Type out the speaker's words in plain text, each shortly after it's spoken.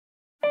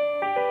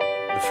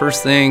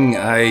First thing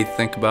I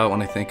think about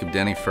when I think of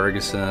Denny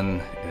Ferguson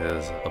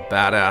is a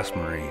badass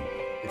Marine.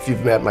 If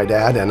you've met my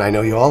dad, and I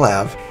know you all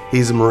have,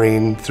 he's a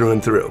Marine through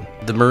and through.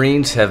 The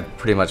Marines have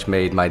pretty much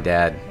made my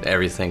dad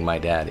everything my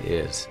dad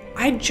is.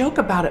 I joke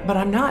about it, but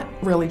I'm not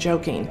really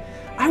joking.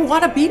 I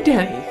want to be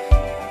Denny.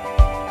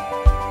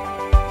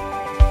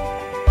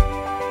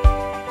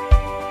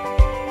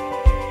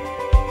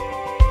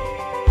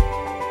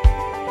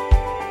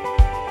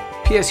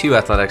 PSU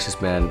athletics has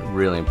been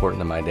really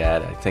important to my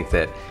dad. I think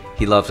that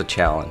he loves a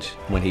challenge.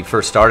 When he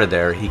first started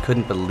there, he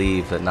couldn't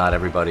believe that not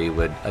everybody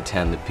would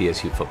attend the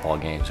PSU football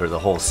games, or the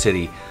whole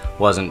city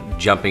wasn't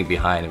jumping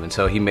behind him. And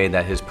so he made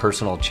that his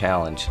personal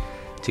challenge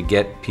to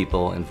get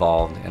people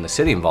involved and the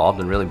city involved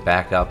and really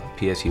back up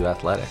PSU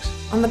athletics.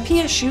 On the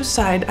PSU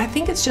side, I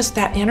think it's just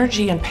that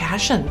energy and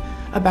passion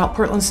about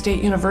Portland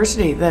State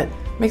University that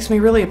makes me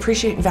really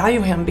appreciate and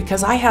value him,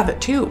 because I have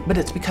it too, but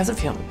it's because of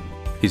him.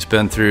 He's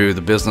been through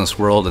the business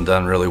world and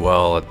done really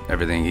well at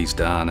everything he's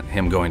done.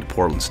 Him going to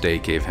Portland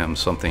State gave him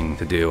something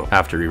to do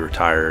after he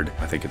retired.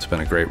 I think it's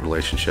been a great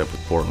relationship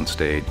with Portland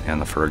State and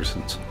the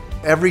Fergusons.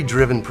 Every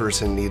driven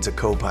person needs a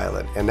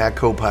co-pilot, and that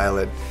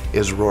co-pilot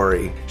is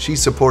Rory. She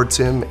supports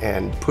him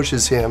and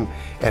pushes him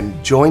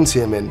and joins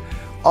him in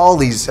all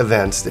these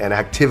events and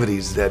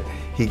activities that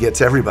he gets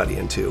everybody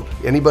into.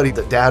 Anybody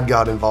that Dad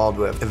got involved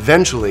with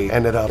eventually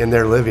ended up in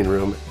their living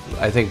room.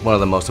 I think one of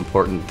the most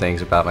important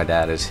things about my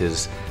dad is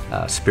his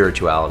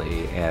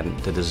spirituality and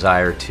the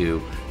desire to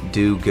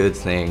do good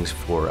things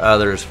for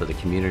others, for the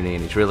community,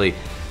 and he's really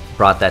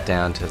brought that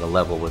down to the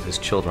level with his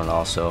children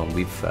also, and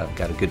we've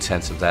got a good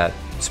sense of that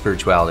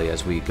spirituality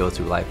as we go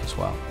through life as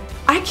well.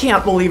 I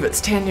can't believe it's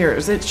 10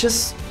 years. It's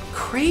just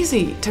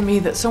crazy to me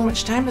that so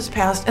much time has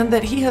passed and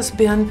that he has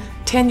been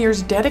 10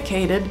 years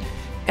dedicated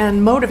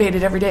and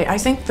motivated every day. I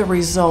think the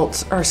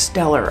results are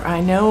stellar. I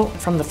know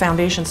from the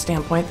foundation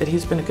standpoint that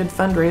he's been a good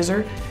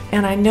fundraiser,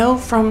 and I know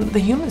from the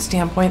human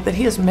standpoint that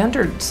he has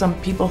mentored some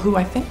people who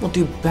I think will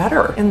do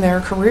better in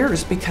their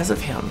careers because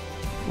of him.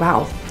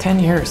 Wow, 10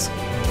 years.